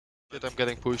Shit, I'm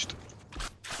getting pushed.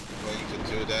 Going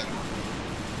to 2 then.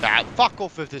 Ah, fuck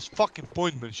off with this fucking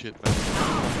pointman shit, man.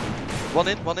 One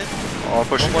in. Oh,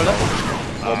 pushing. One more left.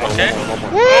 Okay. One more.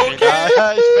 Okay.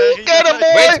 Nice, very Get him, nice.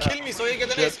 boy! Wait, kill me so you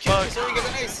get an ace. Shit, Kill me fuck. so you get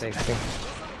an ace. Thank you.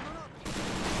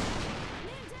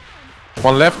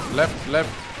 One left.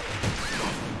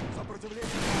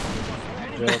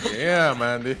 Yeah,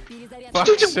 man. Fuck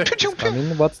shit. I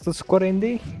mean, what's the score in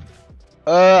D?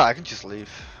 I can just leave.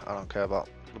 I don't care about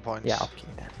the points. Yeah, okay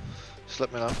then. Just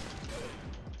let me know.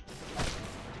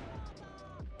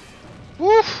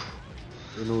 Woof!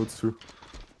 I know it's true.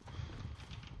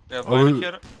 We have I will- one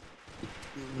here.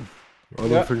 I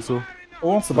don't think so. Who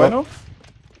wants to buy now?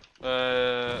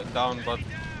 Down, but.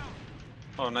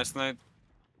 Oh, nice night.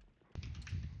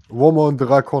 One more in the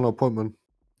right corner, appointment.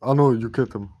 I know you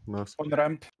killed him. Nice. On the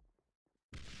ramp.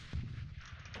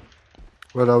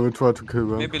 Well, I will try to kill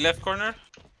them. Maybe left corner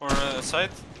or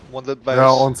side. One lit base. Yeah,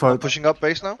 on side. I'm pushing up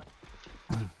base now.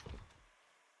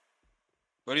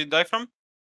 Where did you die from?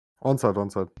 On side.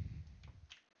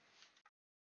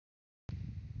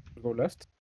 Go left.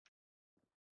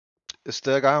 Is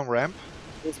there a guy on ramp?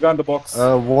 He's behind the box.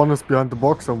 One is behind the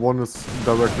box and one is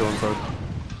directly on side.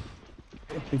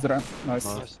 He's ramp. Nice.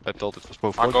 I thought it was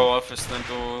both. I'll go office then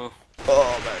to.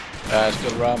 Oh man.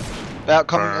 Still ramp. Yeah,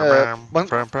 coming. One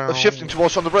shifting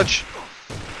towards on the bridge.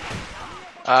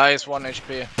 It's 1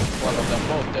 HP. One of them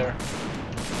both there.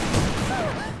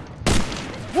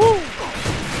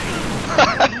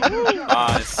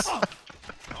 Nice.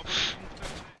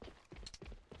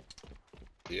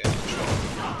 Yeah.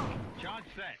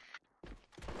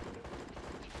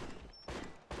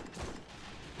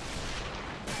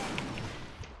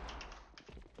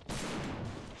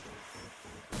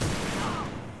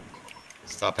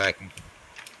 Stop hacking.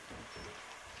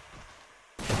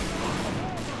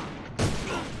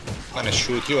 I'm gonna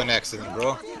shoot you an accident,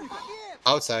 bro.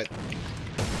 Outside.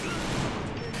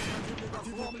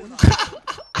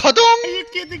 Kadum! Are you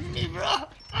kidding me, bro?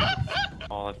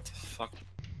 Oh, what the fuck?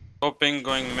 Hoping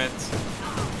going mid.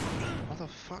 How the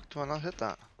fuck do I not hit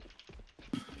that?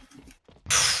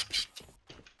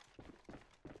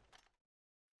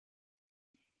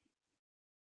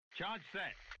 Charge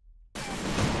set.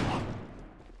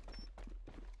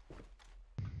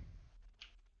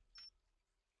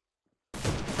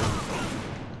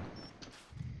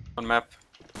 On map.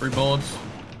 3 bullets.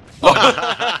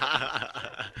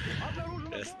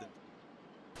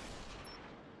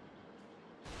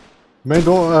 Main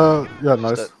door, yeah,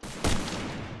 nice. Dead.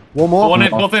 One more. One in,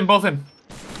 both in.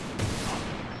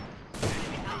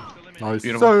 Nice.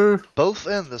 Beautiful. So, Both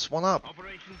in, there's one up.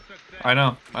 I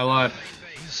know, I lied.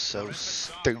 You're so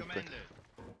stupid.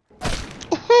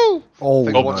 Woohoo! oh,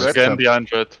 Think Once Red again tap.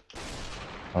 behind red.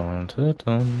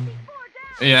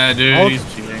 Yeah, dude, Out.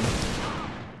 he's cheating.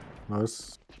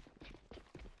 nice.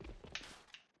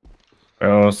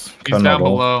 He's down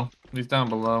below. He's down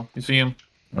below. You see him?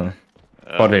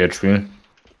 Body HP.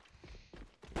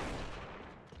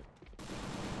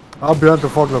 Ah, behind the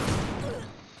fog left.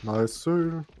 Nice.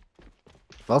 So,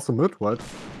 that's a mid, right?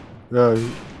 Yeah.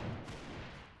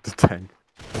 The tank.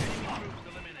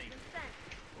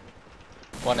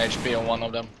 1 HP on one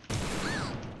of them.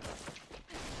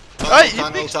 Hey, you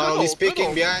Tunnel, big tunnel, he's tunnel.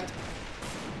 peeking behind.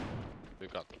 You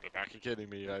got to be back, you kidding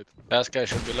me, right? Last guy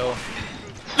should be low.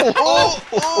 Oh,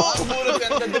 bullet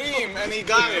in the dream, and he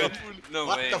got it. No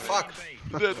What way. the fuck?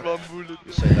 That one bullet.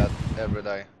 You say that every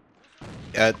day.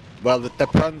 Well, it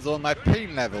depends on my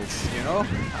pain levels, you know?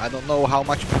 I don't know how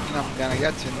much pain I'm gonna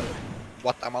get in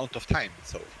what amount of time,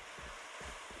 so...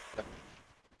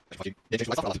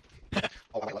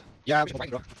 Yeah, I'm fine,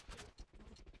 bro.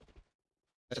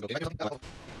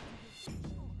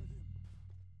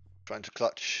 Trying to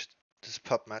clutch this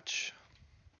pub match.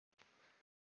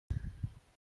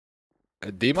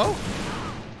 A demo?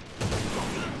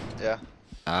 Yeah.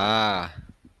 Ah.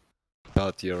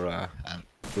 Thought you're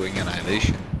doing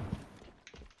annihilation.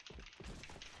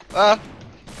 Ah!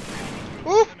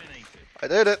 Woo! I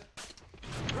did it!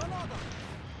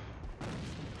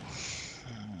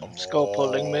 Scope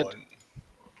holding mid.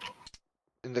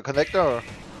 In the connector?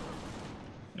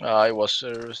 Or? I was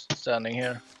standing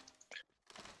here.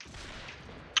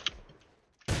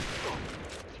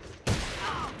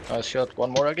 I shot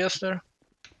one more, I guess, there.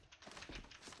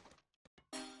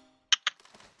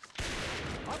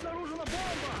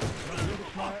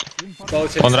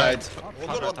 Both inside.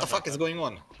 What the fuck is going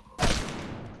on?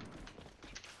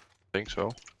 Think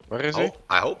so. Where is he? Oh,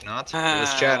 I hope not. It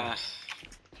was Chad.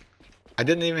 I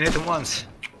didn't even hit him once.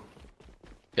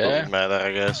 Yeah. Doesn't matter,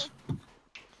 I guess.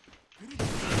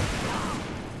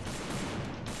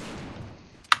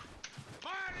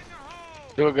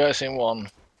 Two guys in one.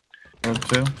 Or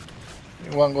two.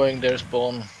 One going there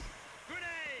spawn.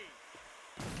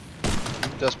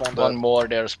 Just one One dead. more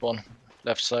there spawn.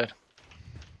 Left side.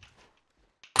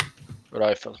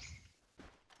 Rifle.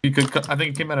 You could. I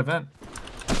think it came out of vent.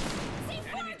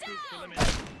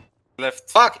 Left.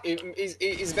 Fuck!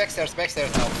 He's backstairs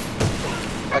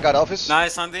now. I got office.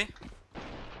 Nice, Andy.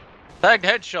 Tagged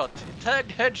headshot.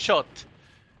 Tagged headshot.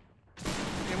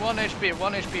 In 1 HP,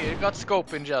 1 HP. He got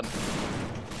scope in Jan.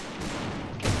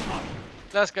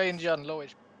 Last guy in Jan, low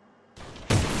HP.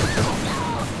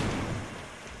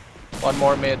 One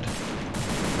more mid.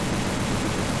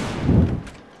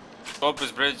 Top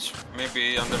is bridge.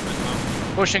 Maybe under bridge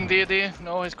now. Pushing DD.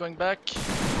 No, he's going back.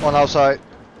 One outside.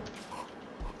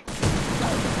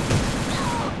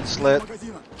 Slit.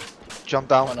 Jump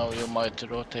down. Oh no, you might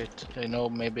rotate. They know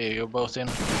maybe you're both in.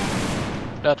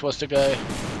 That was the guy.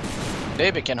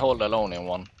 David can hold alone in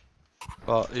one.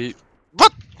 But he.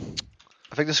 What?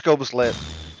 I think the scope is lit.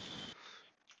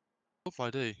 Off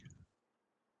ID.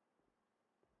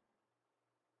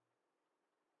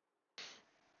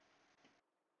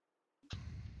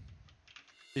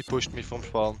 He pushed me from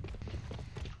spawn.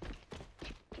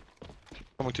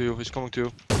 Coming to you, he's coming to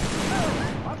you.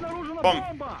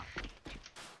 Bomb.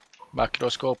 Macro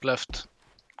scope left.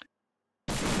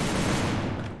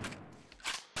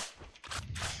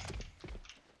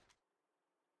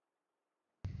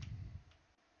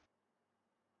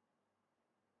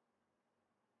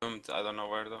 I don't know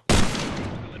where though.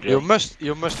 You must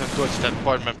have touched that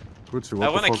part, man. Gucci, I what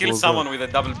the wanna fuck kill was someone that? with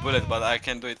a double bullet, but I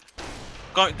can't do it.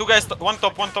 Two guys, one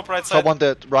top right side. Top one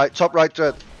dead. Right, top right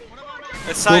dead.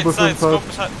 Side, Scope side, is scope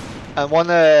inside. side. And one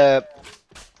I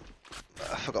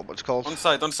forgot what it's called. On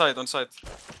side. On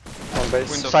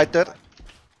base. Window. Side dead.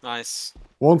 Nice.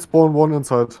 One spawn, one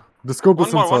inside. The scope is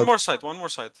inside. One more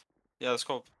side. Yeah, the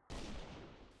scope.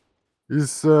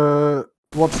 He's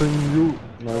watching you.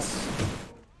 Nice.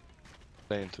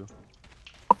 Playing too.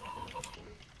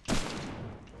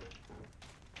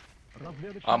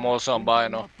 I'm also on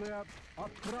Bino.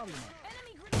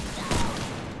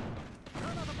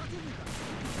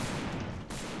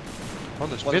 Oh,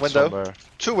 there's One mid window. somewhere.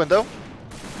 Two window.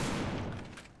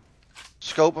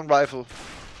 Scope and rifle.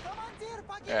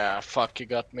 Yeah, fuck, you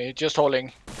got me. Just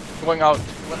holding. Going out.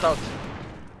 Went out.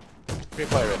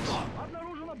 Pre-fire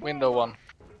it. Window one.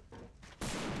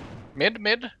 Mid.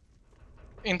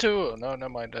 Into. No, never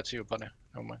mind. That's you, Bunny.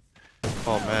 Never mind.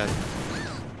 Oh man.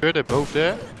 Are they both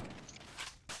there?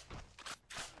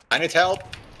 I need help.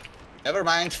 Never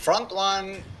mind. Front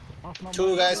one.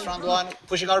 Two guys, front one.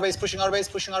 Pushing our base.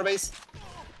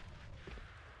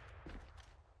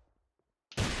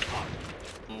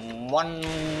 One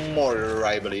more,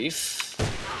 I believe.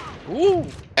 Ooh!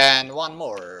 And one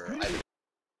more, I believe.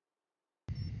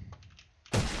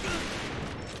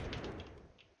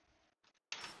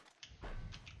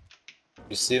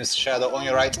 You see his shadow on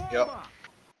your right? Yep.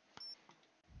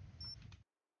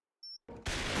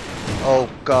 Oh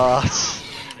god.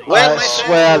 Well, I my swear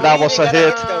friend, that was a we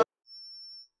hit. gotta-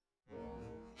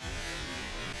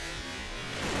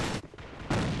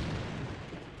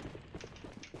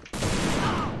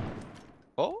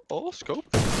 Oh, scope.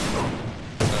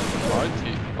 Right,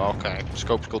 okay,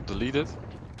 scope got deleted.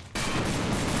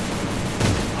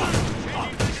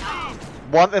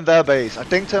 One in their base. I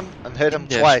dinged him and hit him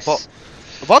Yes, twice. but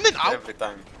one in out. Every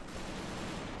time.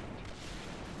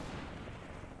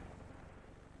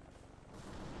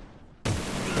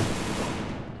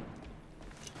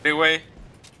 Freeway.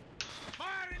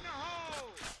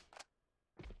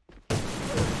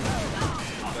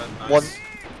 One.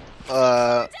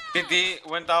 DD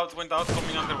went out,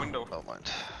 coming under window. Never mind.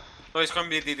 No, it's gonna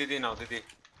be DD now, DD.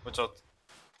 Watch out.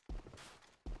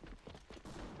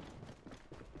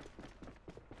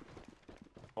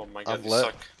 Oh my god, I'm you lit.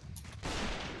 suck.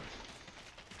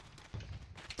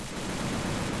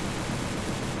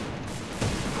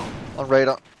 On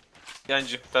radar. Behind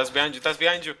you, that's behind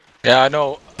you. Yeah, I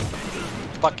know.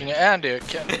 Fucking Andy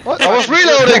can. What? I was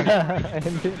reloading!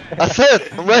 That's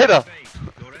it! On radar!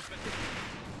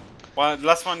 Well,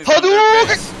 last one is Hadouken!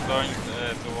 under base, going to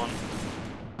one.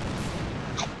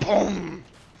 Boom!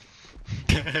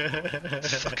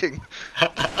 Fucking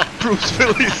Bruce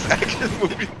Willis action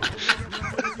movie.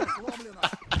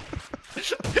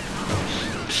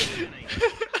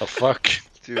 Oh fuck.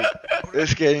 Dude,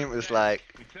 this game is like,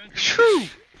 shoo!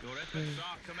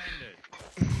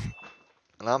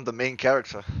 And I'm the main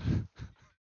character.